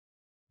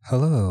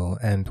Hello,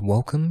 and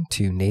welcome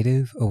to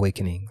Native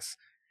Awakenings.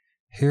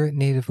 Here at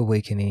Native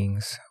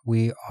Awakenings,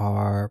 we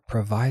are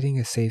providing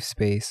a safe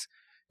space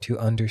to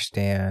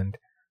understand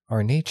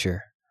our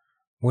nature.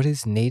 What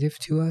is native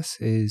to us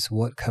is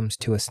what comes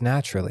to us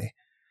naturally,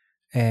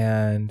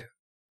 and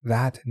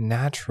that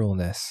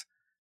naturalness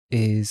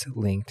is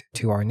linked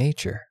to our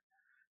nature.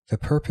 The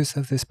purpose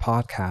of this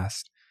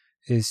podcast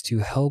is to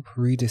help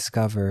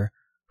rediscover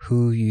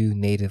who you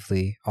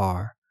natively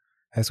are.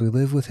 As we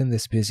live within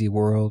this busy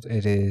world,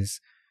 it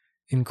is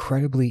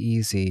incredibly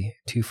easy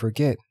to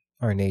forget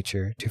our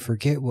nature, to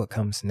forget what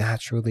comes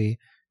naturally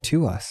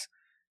to us,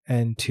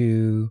 and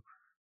to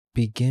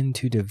begin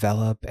to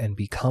develop and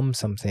become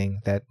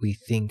something that we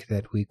think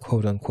that we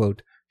quote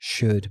unquote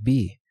should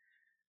be.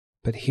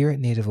 But here at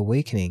Native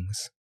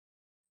Awakenings,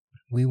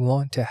 we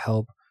want to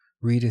help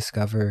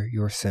rediscover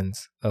your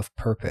sense of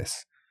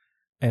purpose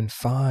and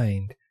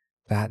find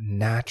that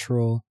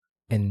natural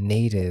and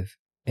native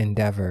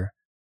endeavor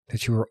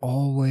that you were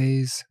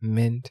always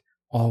meant,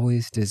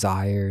 always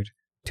desired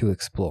to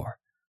explore.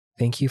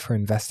 Thank you for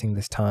investing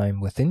this time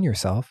within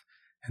yourself,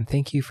 and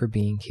thank you for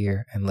being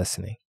here and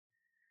listening.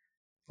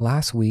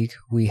 Last week,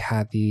 we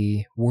had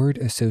the word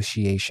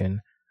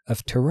association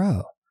of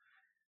tarot.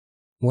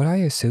 What I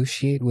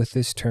associate with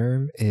this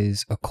term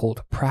is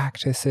occult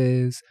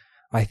practices.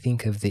 I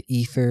think of the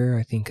ether,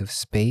 I think of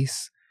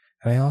space,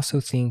 and I also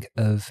think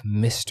of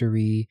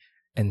mystery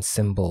and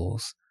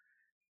symbols.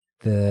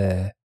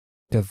 The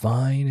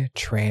divine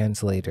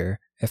translator,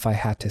 if I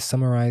had to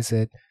summarize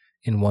it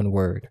in one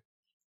word.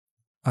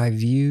 I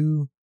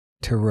view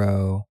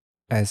tarot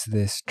as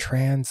this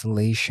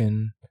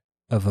translation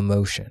of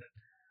emotion.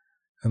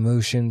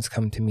 Emotions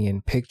come to me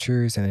in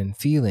pictures and in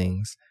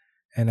feelings,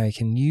 and I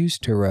can use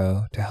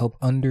tarot to help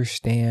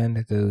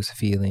understand those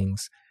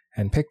feelings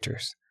and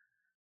pictures.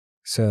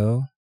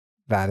 So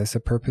that is the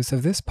purpose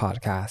of this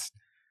podcast,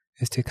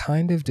 is to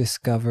kind of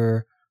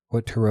discover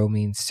what tarot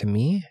means to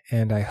me,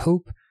 and I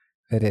hope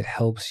that it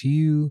helps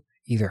you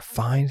either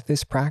find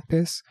this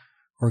practice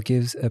or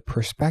gives a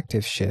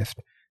perspective shift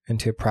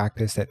into a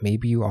practice that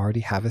maybe you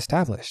already have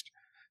established.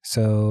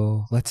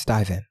 So let's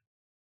dive in.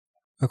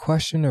 A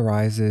question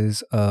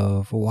arises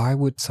of why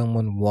would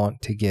someone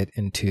want to get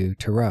into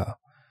tarot?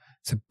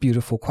 It's a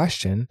beautiful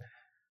question,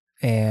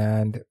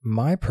 and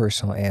my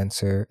personal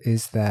answer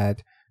is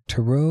that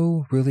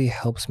tarot really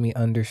helps me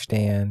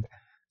understand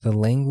the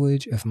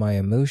language of my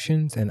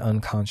emotions and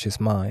unconscious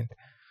mind.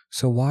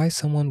 So why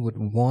someone would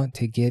want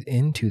to get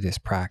into this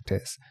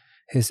practice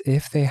is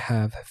if they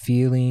have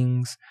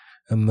feelings,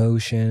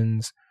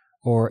 emotions,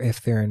 or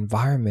if their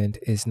environment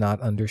is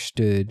not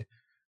understood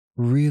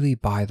really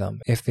by them,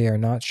 if they are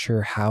not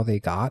sure how they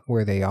got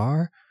where they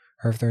are,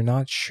 or if they're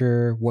not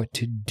sure what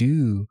to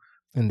do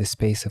in the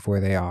space of where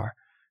they are.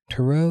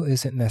 Tarot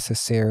isn't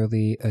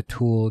necessarily a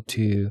tool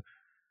to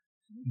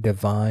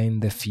divine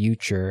the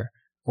future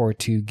or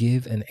to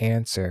give an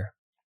answer.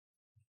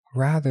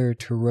 Rather,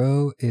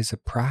 tarot is a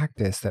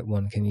practice that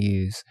one can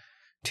use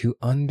to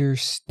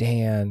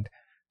understand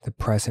the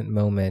present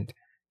moment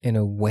in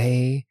a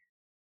way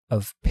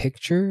of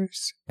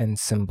pictures and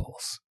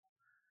symbols.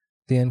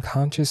 The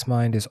unconscious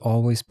mind is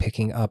always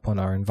picking up on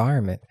our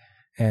environment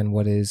and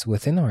what is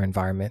within our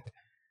environment.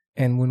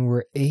 And when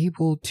we're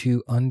able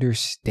to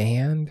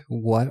understand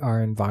what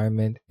our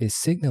environment is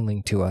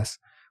signaling to us,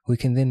 we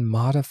can then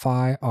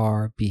modify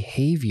our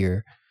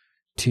behavior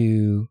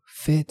to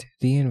fit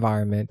the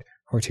environment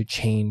or to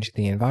change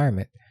the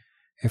environment.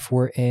 If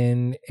we're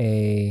in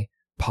a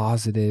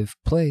positive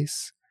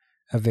place,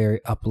 a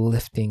very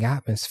uplifting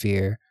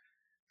atmosphere,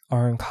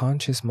 our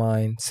unconscious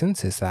mind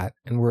senses that,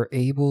 and we're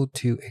able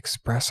to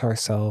express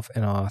ourselves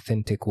in an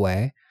authentic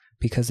way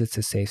because it's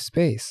a safe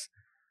space.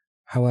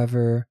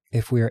 However,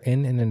 if we are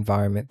in an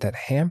environment that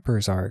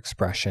hampers our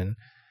expression,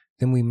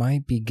 then we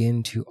might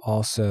begin to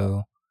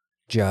also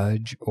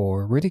judge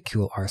or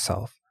ridicule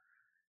ourselves.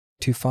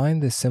 To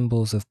find the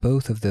symbols of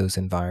both of those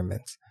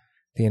environments,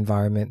 the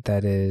environment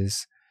that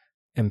is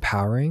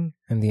empowering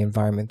and the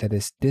environment that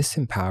is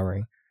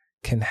disempowering,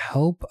 can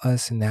help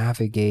us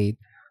navigate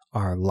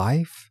our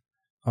life,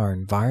 our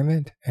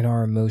environment, and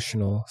our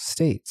emotional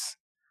states.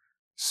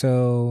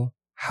 So,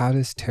 how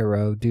does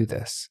tarot do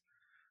this?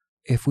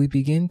 If we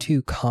begin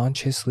to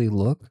consciously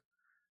look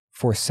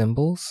for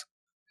symbols,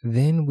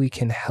 then we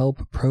can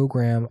help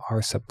program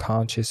our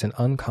subconscious and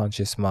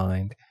unconscious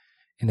mind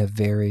in a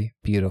very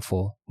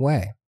beautiful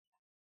way.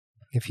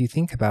 If you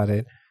think about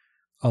it,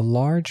 a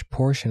large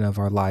portion of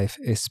our life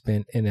is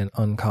spent in an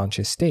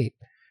unconscious state,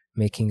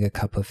 making a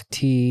cup of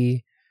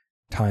tea,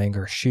 tying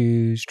our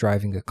shoes,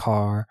 driving a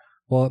car.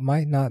 While it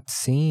might not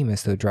seem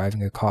as though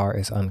driving a car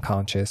is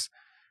unconscious,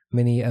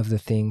 many of the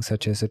things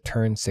such as a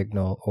turn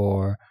signal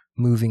or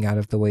moving out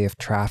of the way of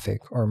traffic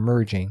or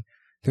merging,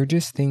 they're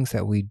just things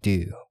that we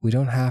do. We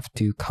don't have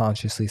to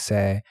consciously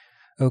say,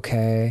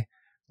 okay,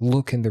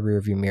 look in the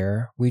rearview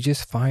mirror. We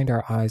just find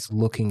our eyes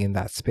looking in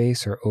that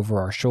space or over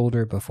our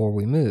shoulder before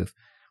we move.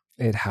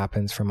 It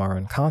happens from our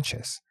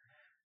unconscious.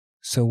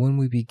 So when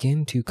we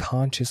begin to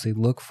consciously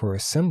look for a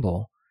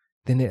symbol,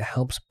 then it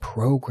helps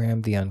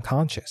program the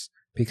unconscious,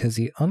 because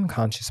the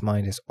unconscious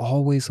mind is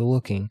always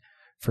looking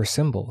for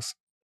symbols.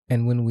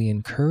 And when we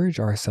encourage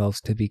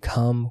ourselves to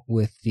become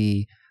with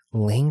the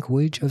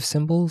language of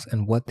symbols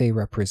and what they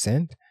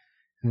represent,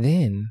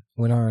 then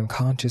when our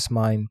unconscious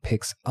mind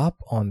picks up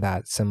on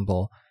that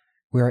symbol,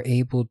 we are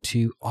able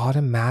to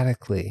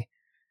automatically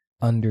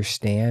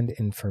understand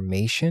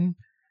information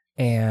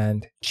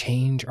and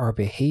change our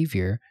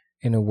behavior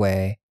in a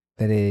way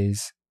that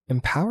is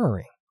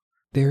empowering.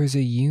 There is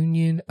a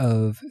union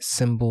of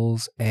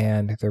symbols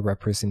and their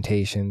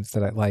representations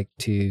that I'd like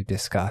to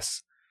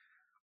discuss.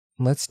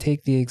 Let's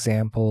take the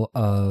example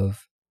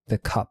of the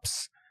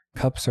cups.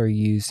 Cups are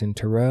used in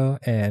Tarot,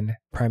 and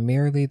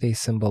primarily they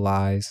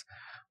symbolize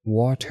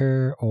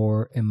water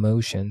or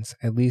emotions.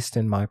 At least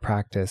in my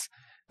practice,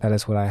 that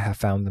is what I have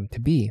found them to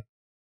be.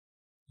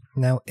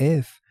 Now,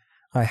 if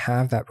I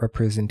have that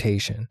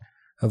representation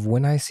of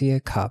when I see a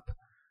cup,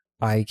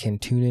 I can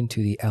tune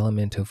into the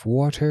element of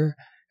water,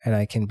 and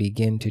I can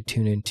begin to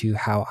tune into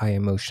how I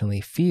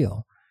emotionally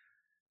feel.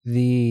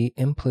 The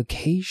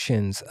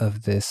implications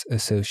of this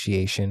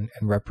association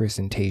and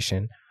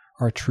representation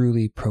are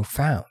truly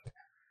profound,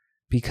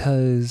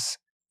 because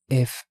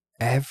if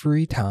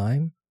every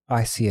time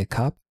I see a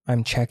cup,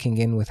 I'm checking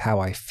in with how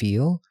I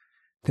feel,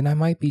 then I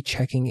might be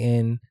checking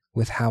in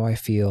with how I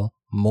feel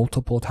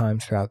multiple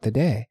times throughout the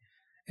day.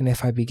 And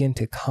if I begin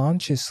to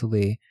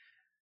consciously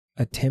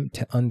attempt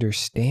to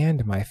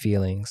understand my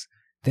feelings,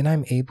 then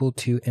I'm able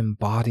to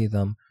embody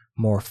them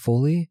more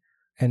fully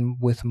and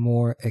with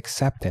more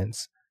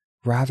acceptance,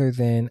 rather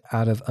than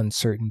out of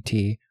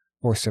uncertainty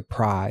or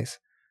surprise,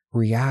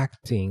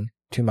 reacting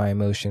to my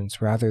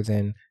emotions rather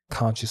than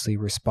consciously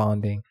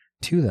responding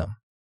to them.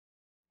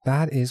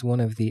 That is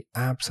one of the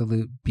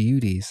absolute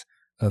beauties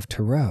of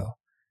Tarot,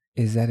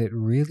 is that it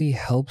really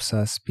helps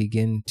us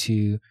begin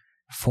to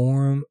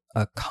form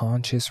a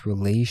conscious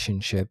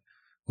relationship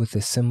with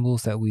the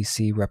symbols that we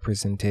see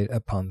represented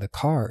upon the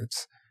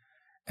cards.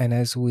 And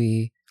as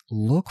we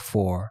look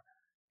for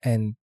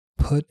and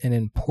put an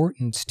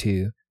importance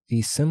to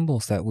these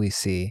symbols that we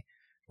see,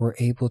 we're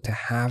able to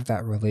have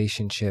that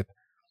relationship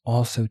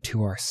also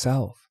to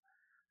ourselves.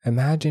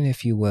 Imagine,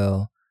 if you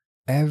will,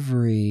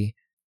 every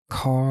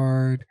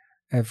card,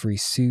 every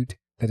suit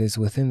that is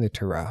within the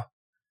Tarot.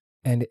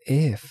 And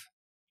if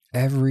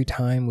every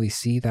time we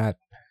see that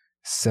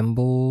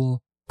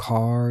symbol,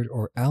 card,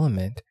 or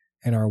element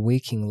in our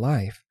waking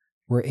life,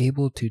 we're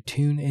able to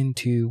tune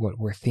into what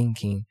we're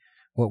thinking,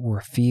 what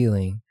we're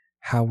feeling,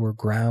 how we're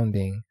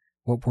grounding,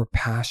 what we're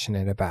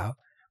passionate about,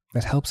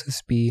 that helps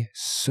us be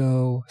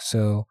so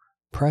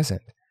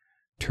present.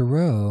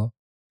 Tarot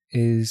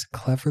is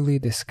cleverly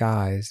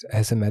disguised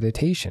as a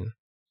meditation.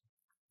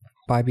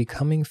 By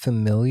becoming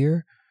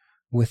familiar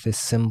with the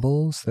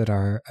symbols that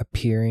are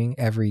appearing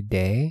every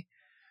day,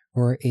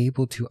 we're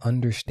able to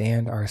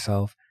understand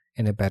ourselves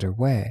in a better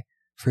way.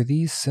 For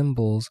these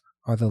symbols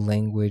are the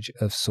language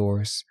of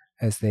Source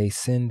as they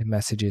send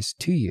messages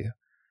to you.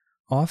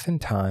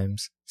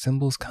 Oftentimes,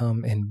 symbols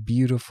come in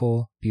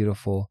beautiful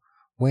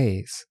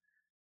ways,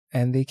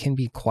 and they can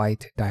be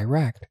quite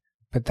direct,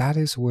 but that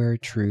is where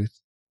truth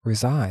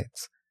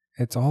resides.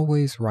 It's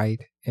always right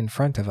in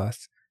front of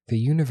us. The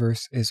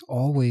universe is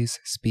always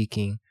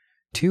speaking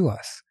to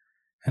us.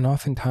 And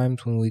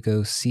oftentimes when we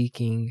go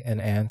seeking an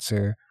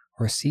answer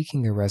or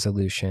seeking a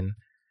resolution,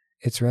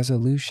 its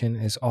resolution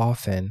is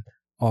often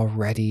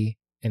already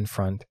in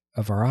front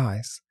of our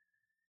eyes.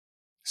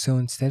 So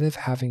instead of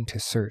having to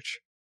search,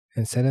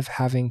 instead of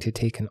having to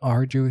take an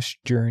arduous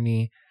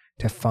journey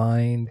to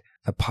find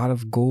the pot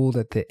of gold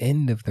at the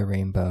end of the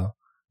rainbow,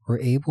 we're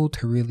able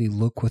to really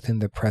look within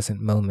the present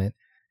moment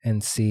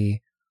and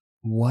see,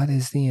 what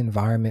is the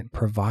environment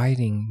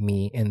providing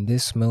me in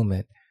this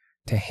moment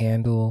to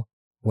handle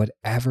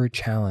whatever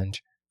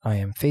challenge I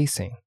am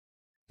facing.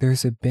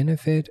 There's a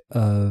benefit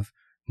of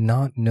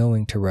not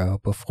knowing Tarot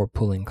before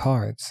pulling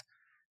cards,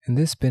 and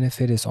this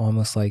benefit is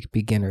almost like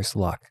beginner's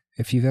luck.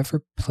 If you've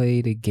ever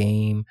played a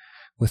game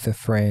with a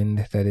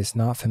friend that is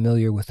not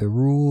familiar with the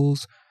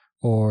rules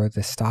or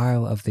the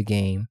style of the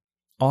game,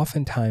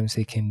 oftentimes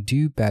they can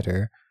do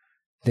better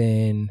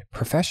than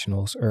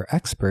professionals or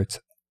experts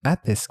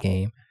at this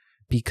game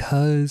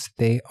because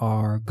they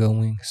are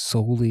going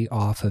solely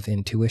off of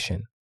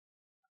intuition.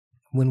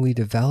 When we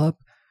develop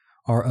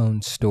our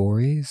own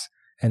stories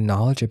and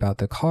knowledge about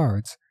the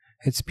cards,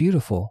 it's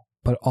beautiful,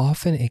 but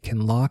often it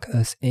can lock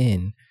us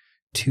in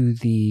to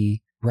the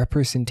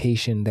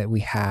representation that we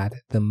had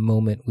the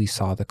moment we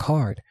saw the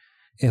card.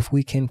 If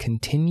we can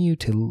continue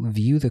to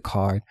view the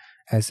card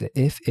as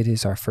if it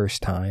is our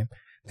first time,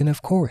 then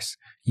of course,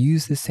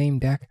 use the same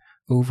deck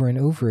over and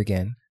over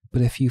again.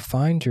 But if you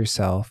find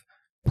yourself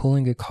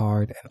pulling a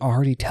card and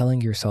already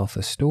telling yourself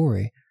a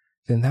story,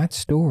 then that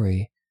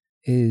story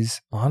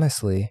is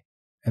honestly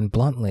and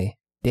bluntly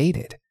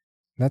dated.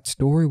 That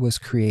story was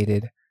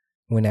created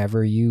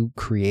whenever you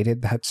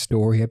created that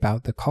story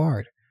about the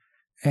card.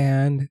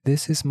 And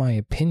this is my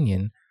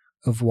opinion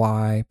of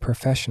why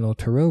professional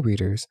tarot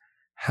readers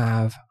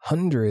have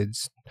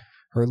hundreds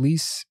or at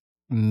least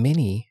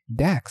many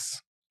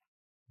decks.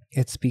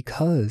 It's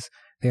because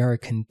they are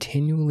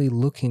continually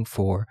looking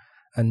for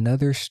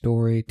another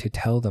story to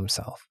tell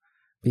themselves,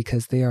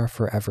 because they are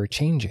forever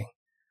changing.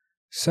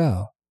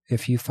 So,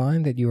 if you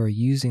find that you are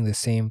using the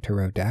same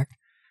tarot deck,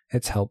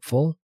 it's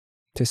helpful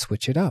to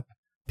switch it up,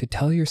 to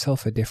tell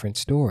yourself a different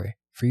story,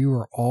 for you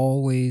are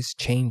always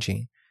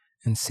changing.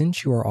 And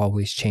since you are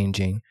always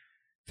changing,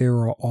 there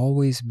will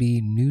always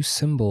be new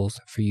symbols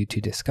for you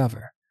to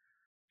discover.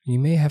 You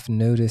may have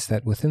noticed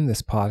that within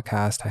this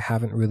podcast, I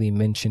haven't really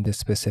mentioned a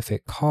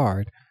specific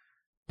card,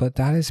 but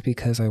that is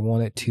because I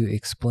wanted to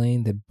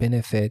explain the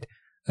benefit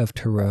of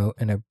tarot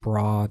in a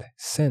broad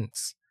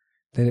sense,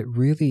 that it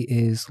really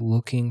is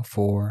looking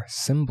for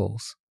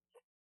symbols.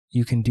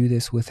 You can do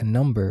this with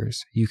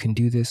numbers, you can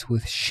do this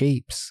with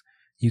shapes,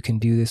 you can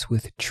do this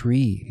with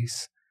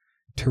trees.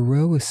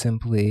 Tarot is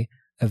simply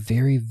a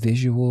very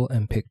visual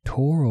and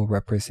pictorial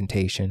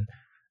representation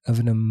of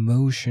an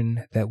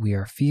emotion that we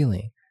are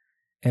feeling.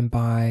 And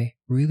by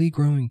really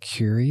growing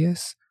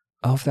curious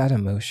of that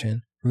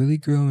emotion, really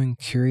growing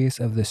curious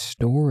of the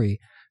story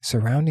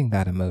surrounding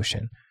that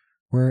emotion,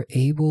 we're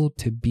able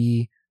to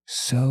be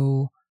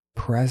so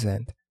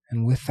present.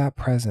 And with that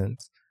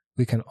presence,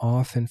 we can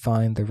often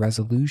find the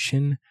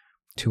resolution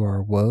to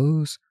our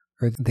woes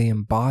or the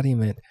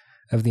embodiment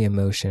of the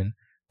emotion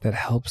that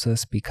helps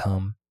us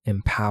become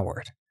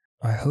empowered.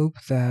 I hope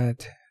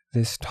that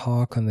this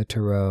talk on the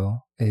tarot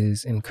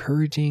is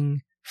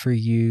encouraging for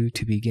you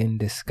to begin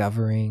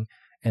discovering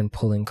and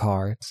pulling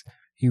cards.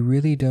 You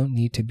really don't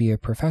need to be a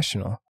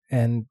professional.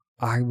 And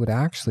I would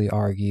actually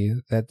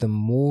argue that the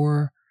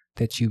more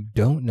that you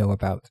don't know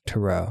about the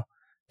tarot,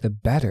 the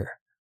better,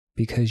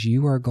 because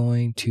you are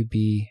going to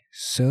be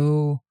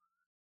so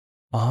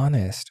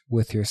honest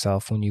with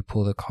yourself when you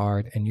pull the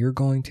card, and you're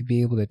going to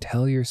be able to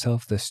tell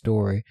yourself the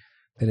story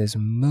that is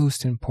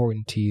most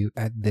important to you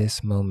at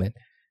this moment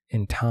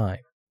in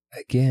time.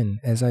 Again,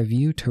 as I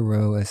view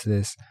tarot as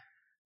this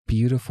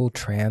beautiful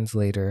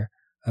translator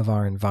of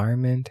our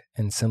environment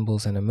and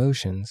symbols and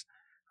emotions,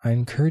 I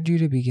encourage you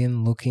to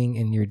begin looking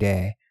in your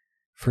day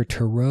for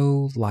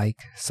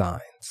tarot-like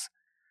signs.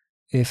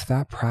 If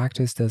that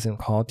practice doesn't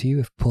call to you,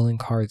 if pulling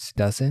cards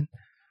doesn't,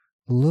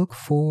 look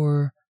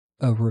for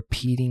a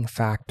repeating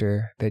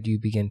factor that you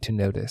begin to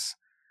notice.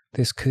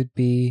 This could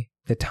be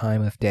the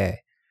time of day.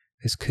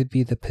 This could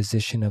be the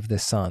position of the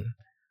sun.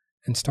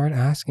 And start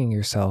asking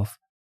yourself,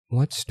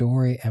 what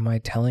story am I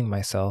telling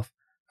myself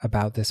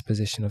about this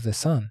position of the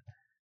sun?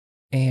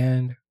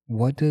 And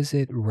what does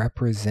it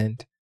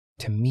represent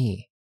to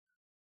me?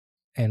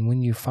 And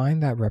when you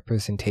find that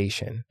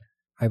representation,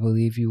 I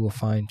believe you will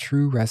find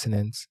true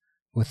resonance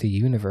with the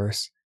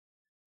universe,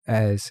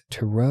 as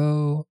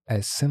tarot,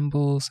 as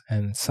symbols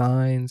and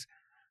signs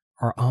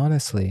are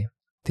honestly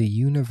the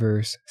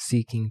universe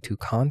seeking to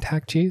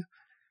contact you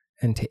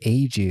and to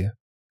aid you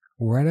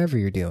whatever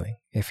you're doing,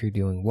 if you're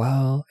doing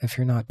well, if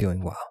you're not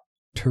doing well.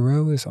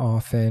 Tarot is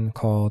often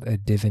called a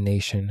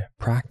divination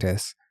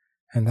practice,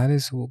 and that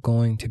is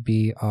going to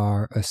be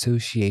our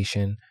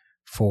association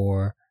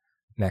for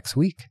next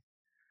week.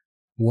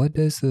 What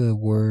does the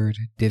word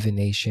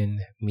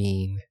divination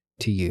mean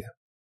to you?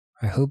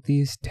 I hope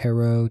these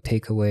tarot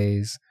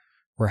takeaways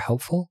were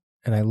helpful,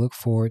 and I look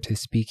forward to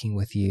speaking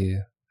with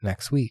you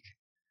next week.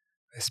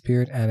 The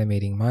spirit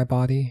animating my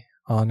body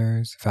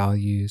honors,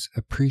 values,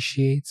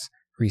 appreciates,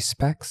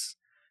 respects,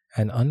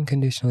 and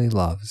unconditionally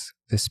loves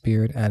the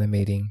spirit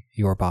animating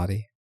your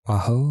body.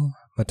 Aho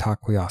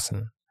Mitakuye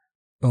Oyasin.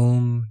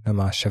 Om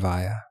Namah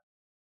Shivaya.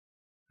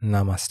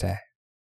 Namaste.